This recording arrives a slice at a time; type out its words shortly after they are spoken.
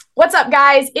What's up,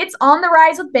 guys? It's On the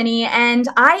Rise with Benny, and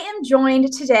I am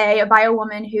joined today by a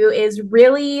woman who is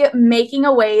really making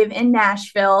a wave in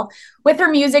Nashville. With her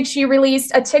music, she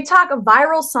released a TikTok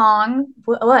viral song,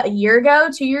 a year ago,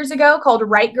 2 years ago, called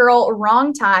Right Girl,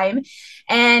 Wrong Time,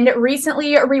 and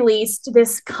recently released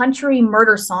this country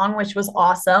murder song, which was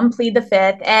awesome, Plead the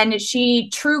Fifth. And she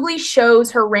truly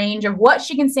shows her range of what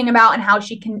she can sing about and how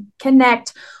she can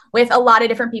connect with a lot of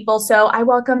different people. So I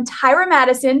welcome Tyra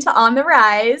Madison to On the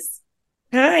Rise.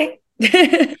 Hi. So,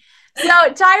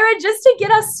 Tyra, just to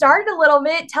get us started a little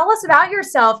bit, tell us about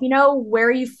yourself. Where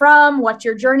are you from? What's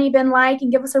your journey been like?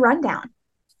 And give us a rundown.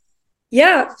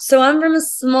 Yeah, so I'm from a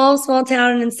small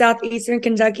town in southeastern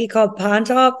Kentucky called Pine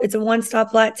Top. It's a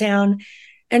one-stop flat town.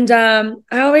 And I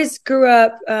always grew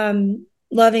up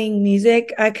loving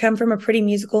music. I come from a pretty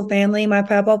musical family. My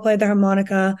papa played the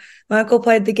harmonica, my uncle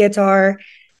played the guitar,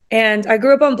 and I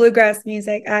grew up on bluegrass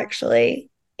music, actually.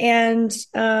 And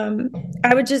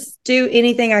I would just do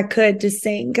anything I could to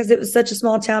sing because it was such a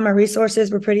small town. My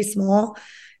resources were pretty small.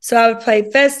 So I would play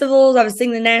festivals. I would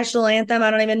sing the national anthem.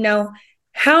 I don't even know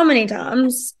how many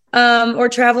times, or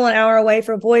travel an hour away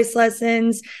for voice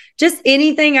lessons, just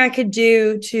anything I could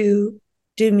do to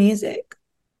do music,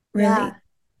 Yeah. really.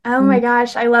 Oh my Mm.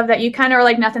 gosh, I love that. You kind of are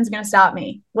like, nothing's going to stop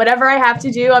me. Whatever I have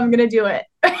to do, I'm going to do it.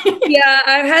 Yeah,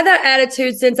 I've had that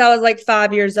attitude since I was like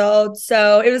 5 years old.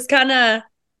 So it was kind of,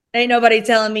 ain't nobody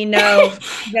telling me no.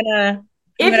 I'm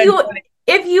if gonna do you it.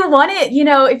 if you want it,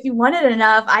 if you want it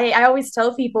enough, I always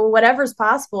tell people whatever's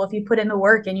possible if you put in the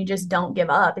work and you just don't give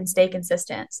up and stay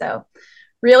consistent. So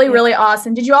really, Yeah. really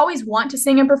awesome. Did you always want to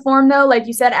sing and perform though? Like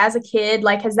you said, as a kid,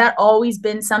 like has that always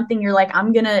been something you're like, I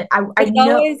It's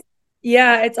know. always,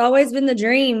 yeah, it's always been the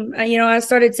dream. I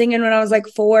started singing when I was like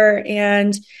 4.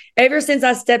 And ever since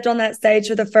I stepped on that stage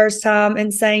for the first time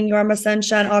and sang You Are My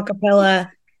Sunshine a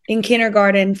cappella in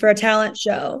kindergarten for a talent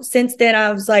show, since then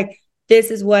I was like, this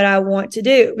is what I want to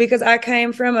do because I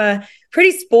came from a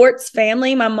pretty sports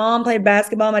family. My mom played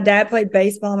basketball, my dad played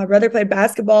baseball, my brother played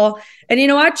basketball. And,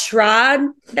 I tried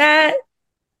that.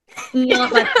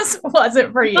 Not my This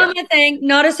wasn't for you. not my thing,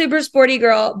 not a super sporty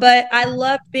girl, but I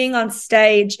loved being on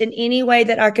stage in any way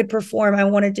that I could perform. I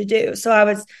wanted to do. So I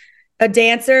was a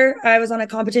dancer. I was on a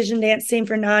competition dance team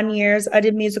for 9 years. I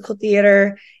did musical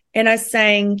theater and I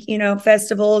sang,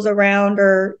 festivals around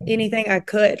or anything I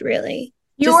could really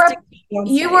You were just to a, be on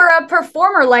you stage. were a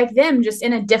performer like them, just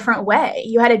in a different way.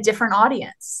 You had a different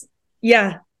audience.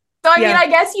 Yeah. So I mean, Yeah. I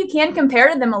guess you can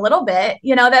compare to them a little bit.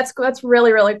 That's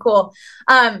really really cool.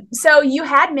 So you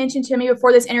had mentioned to me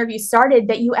before this interview started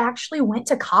that you actually went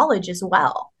to college as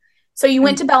well. So you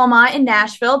went to Belmont in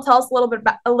Nashville. Tell us a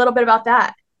little bit about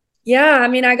that. Yeah. I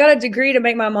mean, I got a degree to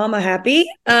make my mama happy.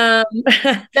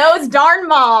 Those darn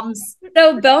moms.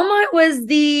 So Belmont was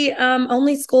the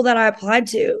only school that I applied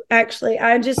to. Actually,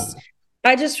 I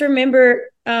just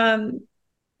remember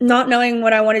not knowing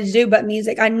what I wanted to do but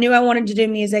music. I knew I wanted to do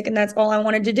music, and that's all I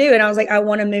wanted to do. And I was like, I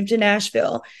want to move to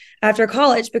Nashville after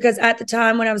college because at the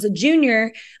time when I was a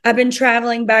junior, I've been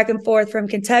traveling back and forth from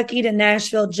Kentucky to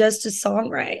Nashville just to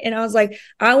songwrite. And I was like,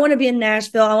 I want to be in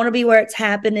Nashville. I want to be where it's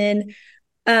happening.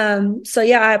 So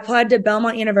yeah, I applied to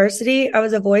Belmont University. I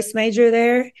was a voice major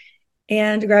there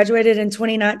and graduated in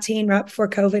 2019 right before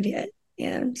COVID hit.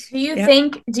 And yeah,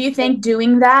 Do you think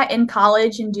doing that in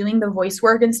college and doing the voice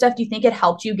work and stuff, do you think it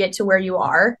helped you get to where you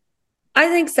are? I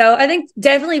think so. I think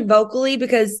definitely vocally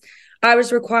because I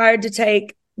was required to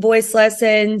take voice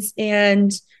lessons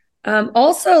and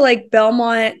also like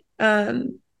Belmont.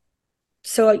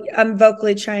 So I'm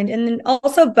vocally trained. And then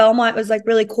also Belmont was like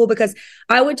really cool because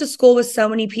I went to school with so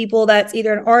many people that's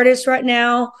either an artist right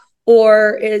now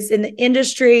or is in the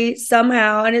industry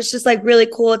somehow. And it's just like really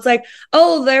cool. It's like,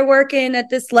 oh, they're working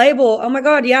at this label. Oh my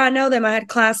God. Yeah, I know them. I had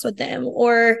class with them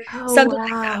or Oh something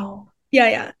like that. wow. Yeah.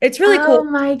 Yeah. It's really Oh cool.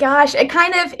 my gosh.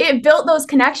 It built those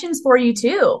connections for you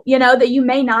too, that you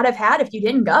may not have had if you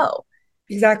didn't go.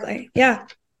 Exactly. Yeah.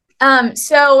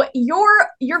 So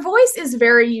your voice is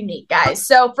very unique, guys.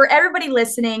 So for everybody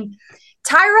listening,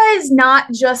 Tyra is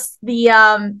not just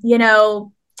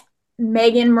the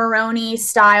Megan Maroney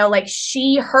style. Like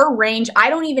her range, I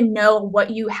don't even know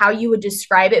how you would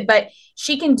describe it, but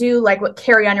she can do like what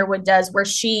Carrie Underwood does, where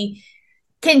she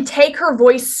can take her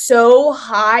voice so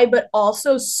high, but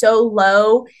also so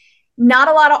low. Not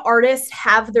a lot of artists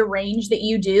have the range that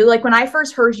you do. Like when I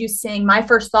first heard you sing, my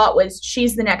first thought was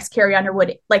she's the next Carrie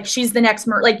Underwood. Like she's the next,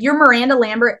 like you're Miranda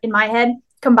Lambert in my head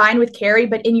combined with Carrie,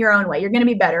 but in your own way. You're going to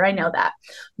be better. I know that.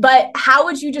 But how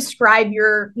would you describe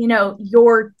your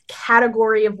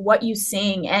category of what you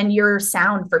sing and your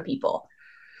sound for people?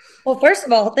 Well, first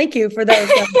of all, thank you for those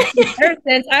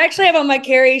comparisons. I actually have on my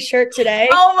Carrie shirt today.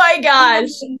 Oh my gosh.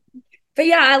 But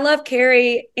yeah, I love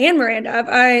Carrie and Miranda.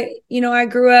 I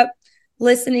grew up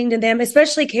listening to them,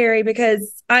 especially Carrie,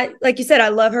 because like you said, I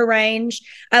love her range.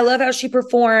 I love how she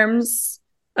performs.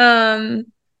 And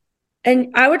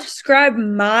I would describe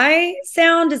my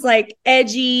sound as like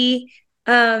edgy,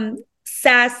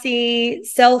 sassy,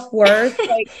 self-worth,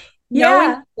 like knowing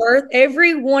Yeah. worth.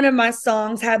 Every one of my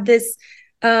songs have this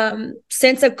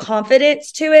sense of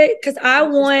confidence to it because I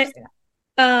want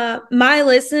my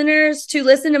listeners to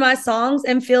listen to my songs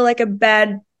and feel like a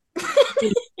baddie.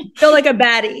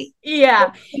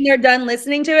 Yeah. When they're done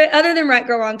listening to it, other than Right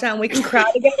Girl Wrong Time, we can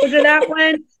cry together to that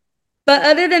one. But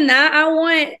other than that, I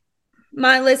want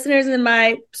my listeners and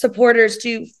my supporters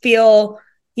to feel,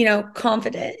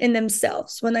 confident in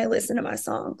themselves when they listen to my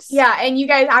songs. Yeah, and you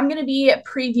guys, I'm going to be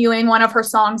previewing one of her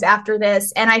songs after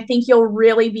this, and I think you'll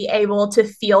really be able to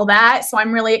feel that. So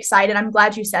I'm really excited. I'm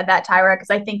glad you said that, Tyra, because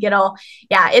I think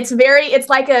it's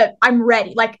like I'm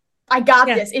ready. Like, I got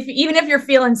this. Even if you're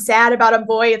feeling sad about a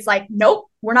boy, it's like, nope,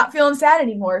 we're not feeling sad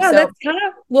anymore. Yeah, so that's kind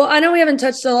of, well, I know we haven't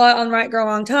touched a lot on Right Girl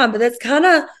Wrong Time, but that's kind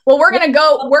of, well, we're gonna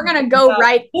go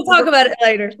right. We'll talk about it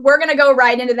later. We're gonna go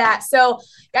right into that. So,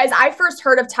 guys, I first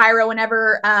heard of Tyra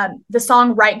whenever the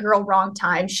song "Right Girl Wrong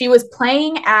Time." She was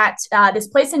playing at this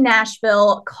place in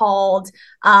Nashville called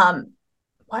Was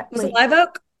it Live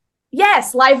Oak?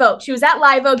 Yes, Live Oak. She was at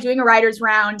Live Oak doing a writer's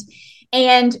round,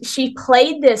 and she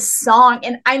played this song.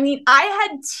 And I mean, I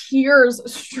had tears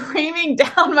streaming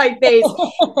down my face.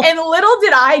 And little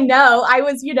did I know,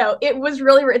 it's a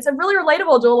really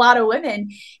relatable to a lot of women.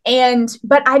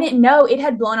 But I didn't know it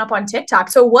had blown up on TikTok.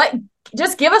 So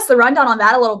just give us the rundown on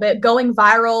that a little bit, going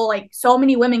viral, like so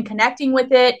many women connecting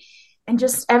with it, and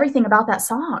just everything about that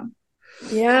song.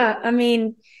 Yeah. I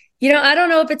mean, I don't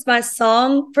know if it's my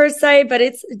song per se, but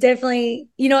it's definitely,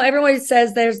 everyone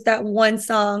says there's that one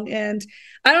song, and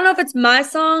I don't know if it's my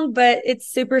song, but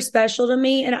it's super special to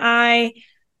me. And I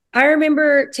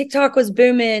remember TikTok was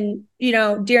booming,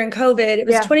 during COVID. It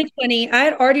was 2020. I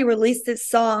had already released this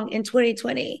song in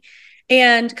 2020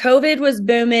 and COVID was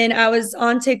booming. I was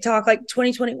on TikTok like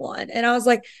 2021 and I was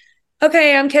like,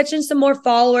 okay, I'm catching some more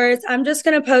followers. I'm just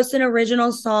going to post an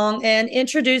original song and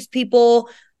introduce people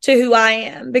to who I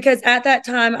am, because at that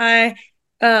time I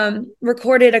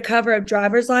recorded a cover of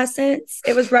Driver's License.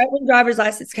 It was right when Driver's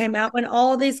License came out, when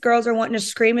all these girls are wanting to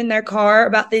scream in their car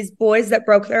about these boys that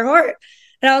broke their heart.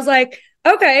 And I was like,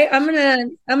 okay, I'm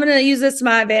gonna use this to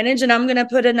my advantage, and I'm gonna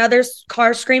put another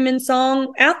car screaming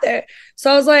song out there.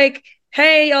 So I was like,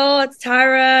 hey y'all, it's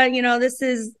Tyra. This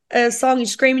is a song you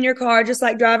scream in your car, just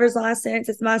like Driver's License.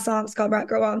 It's my song. It's called Right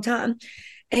Girl Wrong Time.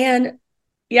 And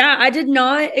yeah, I did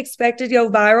not expect it to go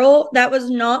viral. That was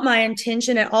not my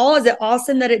intention at all. Is it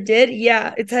awesome that it did?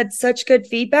 Yeah, it's had such good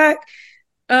feedback.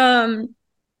 But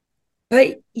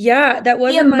yeah, that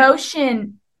wasn't the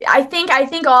emotion. I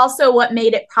think also what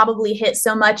made it probably hit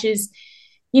so much is,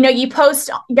 you post,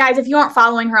 guys, if you aren't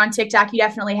following her on TikTok, you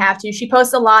definitely have to. She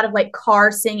posts a lot of like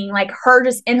car singing, like her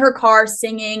just in her car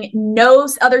singing, no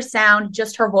other sound,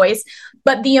 just her voice.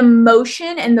 But the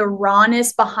emotion and the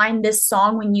rawness behind this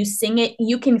song, when you sing it,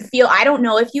 you can feel, I don't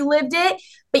know if you lived it,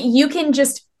 but you can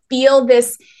just feel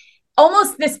this,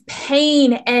 almost this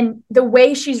pain, and the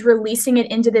way she's releasing it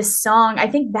into this song. I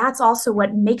think that's also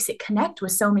what makes it connect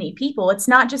with so many people. It's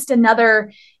not just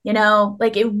another,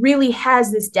 like it really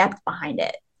has this depth behind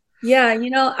it. Yeah,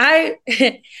 I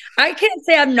can't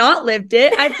say I've not lived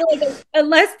it. I feel like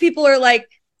unless people are like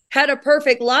had a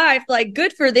perfect life, like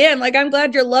good for them. Like I'm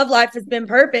glad your love life has been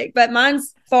perfect, but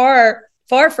mine's far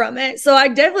from it. So I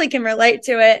definitely can relate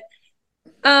to it.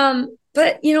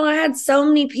 But I had so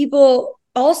many people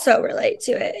also relate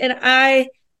to it, and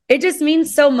it just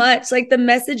means so much. Like the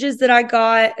messages that I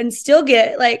got and still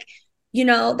get, like,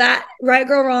 that Right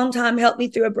Girl Wrong Time helped me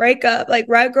through a breakup. Like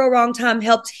Right Girl Wrong Time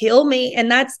helped heal me.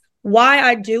 And that's why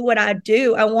I do what I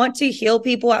do. I want to heal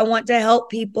people. I want to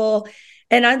help people.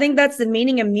 And I think that's the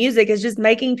meaning of music, is just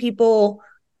making people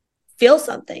feel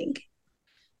something.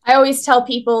 I always tell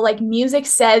people, like, music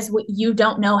says what you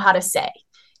don't know how to say.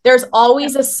 There's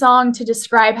always a song to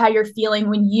describe how you're feeling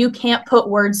when you can't put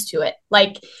words to it.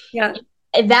 Like,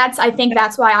 I think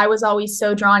that's why I was always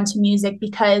so drawn to music,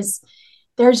 because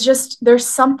there's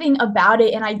something about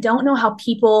it. And I don't know how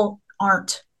people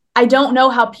aren't. I don't know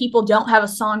how people don't have a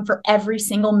song for every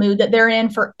single mood that they're in,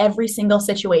 for every single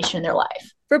situation in their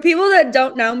life. For people that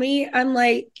don't know me, I'm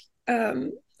like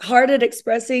hard at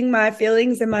expressing my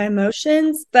feelings and my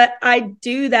emotions, but I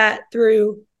do that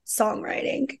through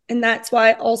songwriting. And that's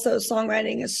why also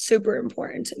songwriting is super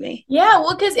important to me. Yeah,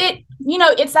 well, because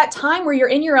it's that time where you're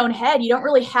in your own head. You don't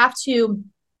really have to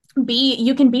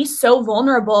you can be so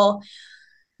vulnerable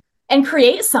and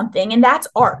create something, and that's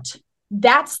art.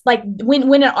 That's like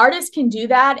when an artist can do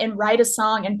that and write a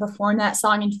song and perform that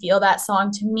song and feel that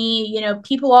song. To me,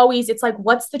 people always, it's like,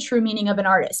 what's the true meaning of an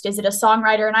artist? Is it a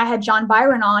songwriter? And I had John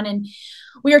Byron on, and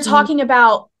we were talking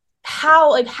about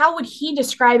how would he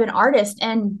describe an artist?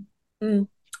 And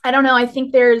I don't know, I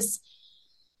think there's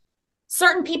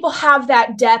certain people have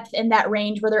that depth and that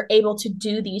range where they're able to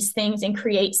do these things and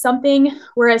create something,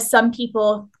 whereas some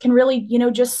people can really,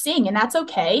 just sing, and that's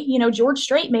okay. George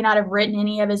Strait may not have written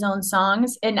any of his own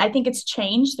songs, and I think it's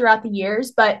changed throughout the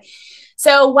years. But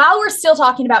so while we're still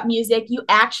talking about music, you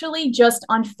actually just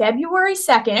on February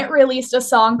 2nd released a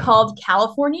song called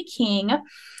California King,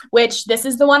 which this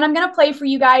is the one I'm going to play for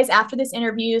you guys after this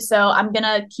interview. So I'm going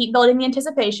to keep building the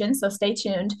anticipation. So stay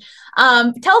tuned. Tell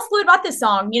us a little about this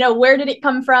song. Where did it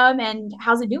come from and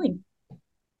how's it doing?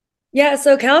 Yeah,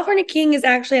 so California King is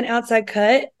actually an outside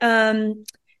cut.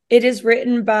 It is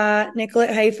written by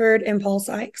Nicolette Hayford and Paul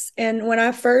Sykes. And when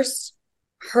I first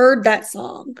heard that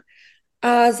song,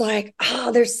 I was like,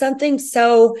 oh, there's something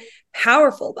so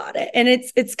powerful about it. And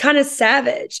it's kind of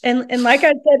savage. And like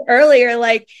I said earlier,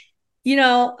 like,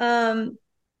 I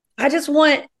just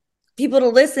want people to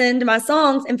listen to my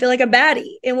songs and feel like a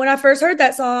baddie. And when I first heard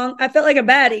that song, I felt like a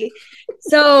baddie.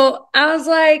 So I was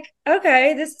like,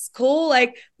 okay, this is cool.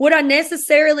 Like, would I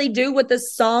necessarily do what the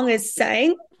song is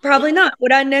saying? Probably not.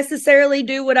 Would I necessarily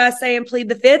do what I say and plead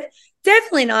the fifth?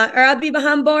 Definitely not. Or I'd be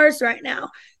behind bars right now.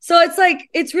 So it's like,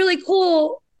 it's really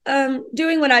cool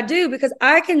doing what I do because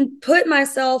I can put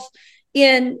myself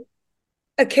in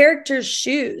a character's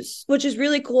shoes, which is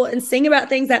really cool, and sing about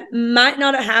things that might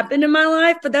not have happened in my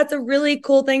life. But that's a really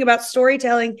cool thing about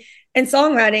storytelling and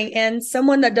songwriting. And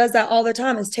someone that does that all the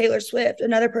time is Taylor Swift,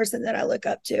 another person that I look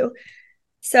up to.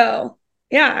 So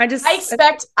yeah, I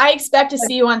expect to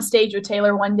see you on stage with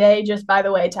Taylor one day, just by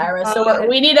the way, Tyra. So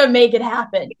we need to make it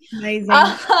happen. Amazing.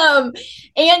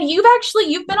 And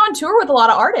you've been on tour with a lot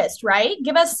of artists, right?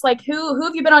 Give us like who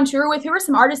have you been on tour with? Who are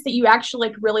some artists that you actually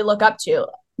like really look up to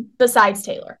besides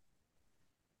Taylor?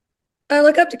 I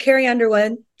look up to Carrie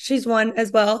Underwood. She's one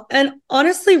as well. And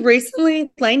honestly,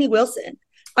 recently, Lainey Wilson.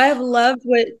 I have loved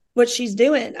what she's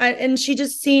doing. And she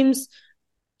just seems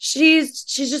she's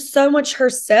just so much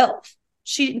herself.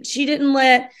 She didn't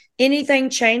let anything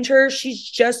change her. She's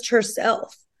just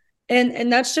herself.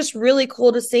 And that's just really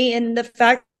cool to see. And the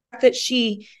fact that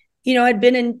she, had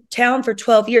been in town for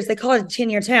 12 years, they call it a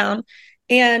 10-year town.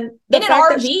 And in an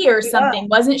RV or something,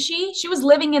 wasn't she? She was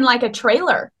living in like a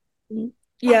trailer.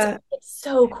 Yeah. It's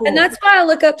so cool. And that's why I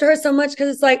look up to her so much,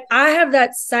 because it's like I have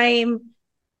that same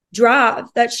drive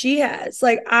that she has.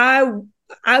 Like I'm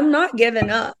not giving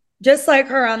up. Just like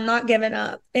her, I'm not giving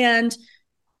up. And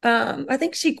I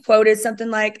think she quoted something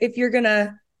like, if you're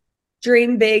gonna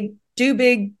dream big, do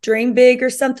big, dream big, or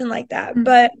something like that. Mm-hmm.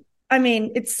 But I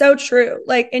mean, it's so true.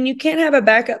 Like, and you can't have a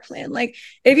backup plan. Like,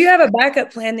 if you have a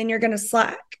backup plan, then you're gonna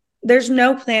slack. There's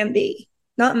no plan B,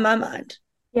 not in my mind.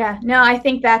 Yeah, no, I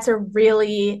think that's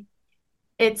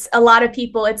it's a lot of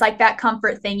people, it's like that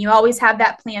comfort thing. You always have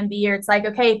that plan B, or it's like,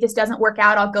 okay, if this doesn't work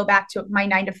out, I'll go back to my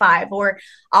 9 to 5, or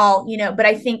but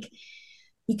I think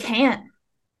you can't,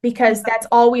 because that's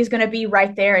always going to be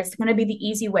right there. It's going to be the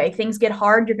easy way. Things get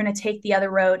hard, you're going to take the other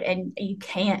road, and you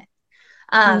can't.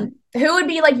 Who would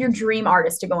be like your dream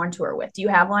artist to go on tour with? Do you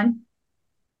have one?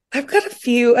 I've got a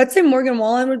few. I'd say Morgan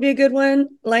Wallen would be a good one.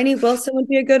 Lainey Wilson would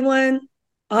be a good one.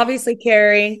 Obviously,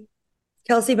 Carrie.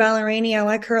 Kelsey Ballerini, I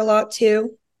like her a lot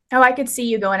too. Oh, I could see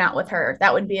you going out with her.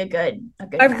 That would be a good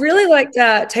I've really liked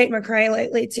Tate McRae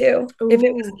lately too. Ooh. If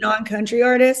it was a non-country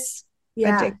artist.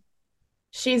 Yeah.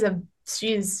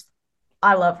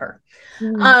 I love her.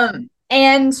 Mm.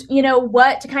 And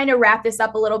what, to kind of wrap this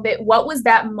up a little bit, what was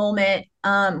that moment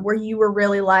where you were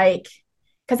really like,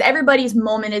 because everybody's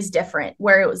moment is different,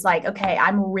 where it was like, okay,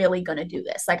 I'm really going to do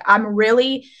this. Like, I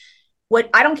don't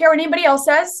care what anybody else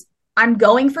says. I'm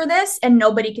going for this and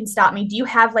nobody can stop me. Do you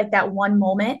have like that one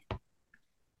moment?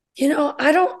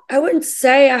 I wouldn't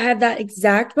say I have that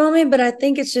exact moment, but I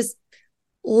think it's just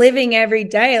living every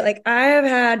day. Like, I have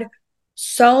had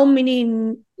so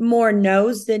many more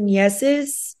no's than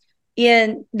yeses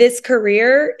in this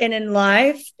career and in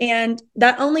life. And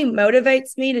that only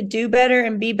motivates me to do better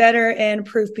and be better and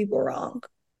prove people wrong.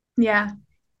 Yeah.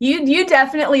 You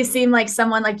definitely seem like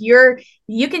someone like you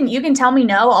can tell me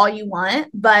no all you want,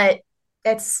 but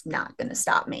it's not going to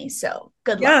stop me. So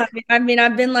good luck. Yeah. I mean,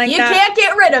 I've been like you can't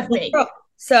get rid of me.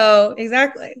 So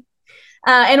exactly.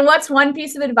 And what's one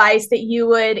piece of advice that you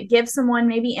would give someone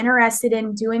maybe interested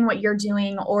in doing what you're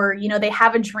doing, or, they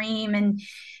have a dream and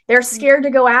they're scared to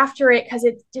go after it because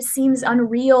it just seems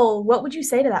unreal? What would you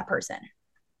say to that person?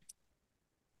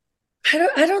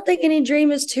 I don't think any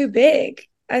dream is too big.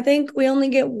 I think we only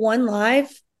get one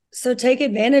life, so take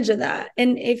advantage of that.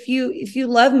 And if you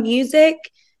love music,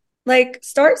 like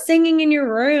start singing in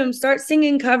your room, start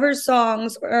singing cover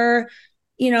songs, or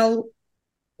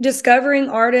discovering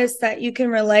artists that you can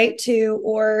relate to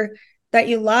or that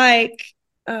you like,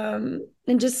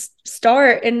 and just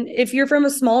start. And if you're from a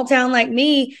small town like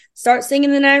me, start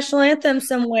singing the national anthem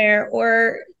somewhere,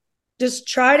 or just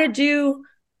try to do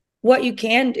what you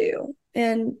can do,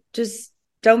 and just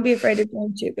don't be afraid to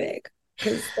dream too big,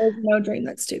 because there's no dream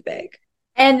that's too big.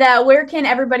 And where can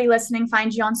everybody listening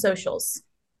find you on socials?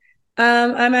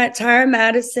 I'm at Tyra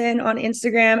Madison on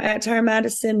Instagram, at Tyra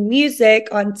Madison Music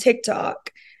on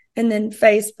TikTok, and then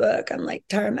Facebook, I'm like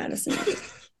Tyra Madison.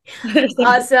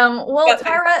 Awesome. Well,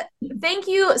 Tyra, thank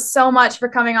you so much for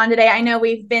coming on today. I know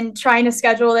we've been trying to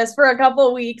schedule this for a couple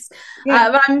of weeks,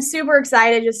 but I'm super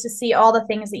excited just to see all the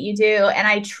things that you do. And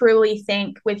I truly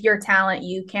think with your talent,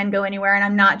 you can go anywhere. And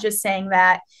I'm not just saying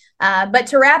that. But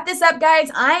to wrap this up, guys,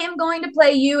 I am going to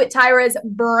play you Tyra's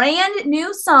brand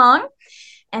new song.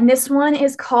 And this one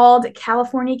is called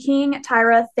California King.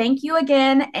 Tyra, thank you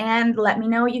again. And let me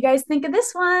know what you guys think of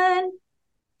this one.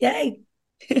 Yay.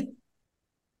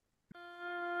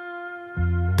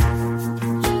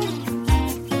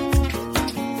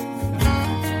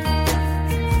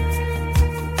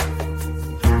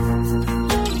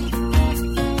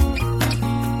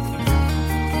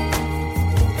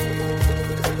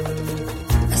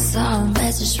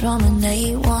 Message from an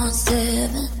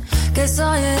 817. Guess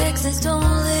all your exes don't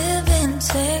live in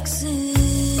Texas.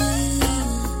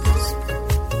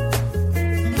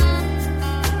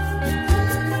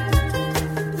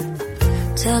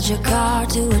 Towed your car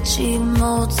to a cheap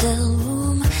motel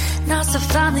room. Not to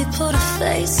finally put a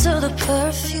face to the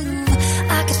perfume.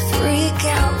 I could freak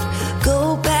out,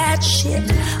 go bad shit,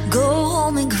 go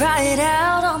home and cry it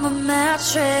out on the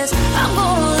mattress. I'm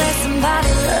gonna let somebody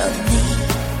love me.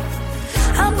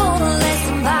 I'm gonna let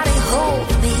somebody hold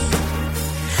me.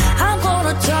 I'm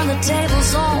gonna turn the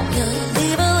tables on you,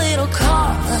 leave a little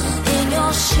karma in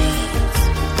your sheets.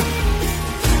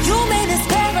 You made this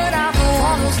bed, but I'm the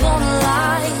one who's gonna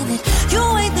lie in it. You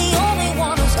ain't the only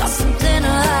one who's got something to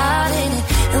hide in it.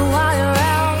 And while you're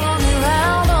out running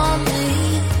around on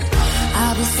me,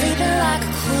 I'll be sleeping like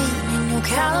a queen in your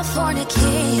California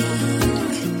king.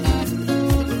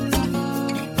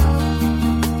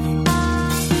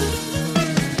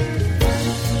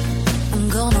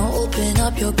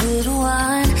 Up your good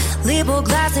wine, label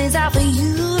glasses out for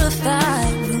you to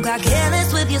find. You got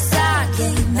careless with your side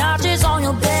game, notches on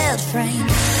your bed frame.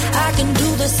 I can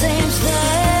do the same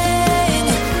thing.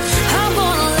 I'm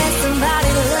gonna let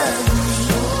somebody love me.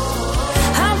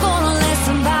 I'm gonna let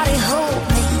somebody hold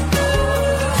me.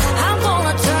 I'm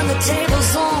gonna turn the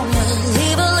tables on you,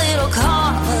 leave a little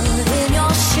karma in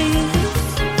your sheets.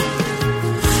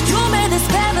 You made this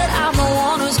bed, but I'm the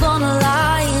one who's gonna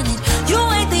lie in it. You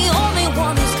ain't the only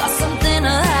one who's got something to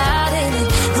hide in it.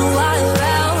 And while you're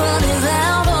out running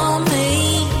around on me,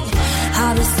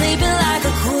 I'll be sleeping like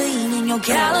a queen in your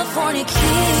California king.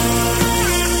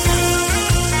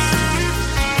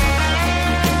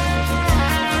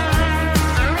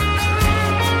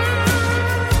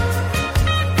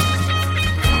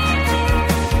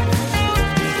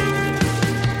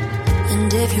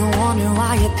 And if you're wondering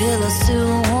why your pillow's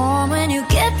still warm when you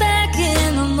get back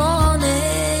in the morning,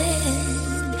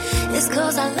 it's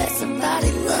 'cause I let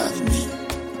somebody love me.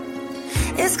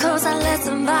 It's 'cause I let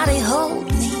somebody hold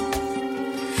me.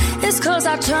 It's 'cause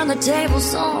I turned the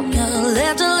tables on you,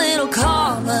 left a little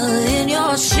karma in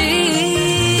your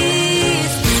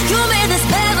sheets. You made this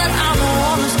bed, but I'm the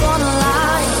one who's gonna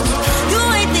lie in it. You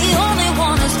ain't the only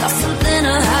one who's got something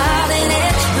to hide in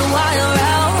it. And while you're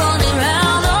out running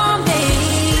around on me,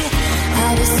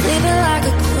 I'll be sleeping like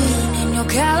a queen in your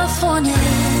California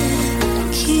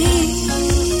king.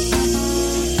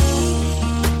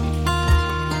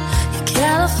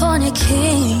 California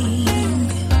king.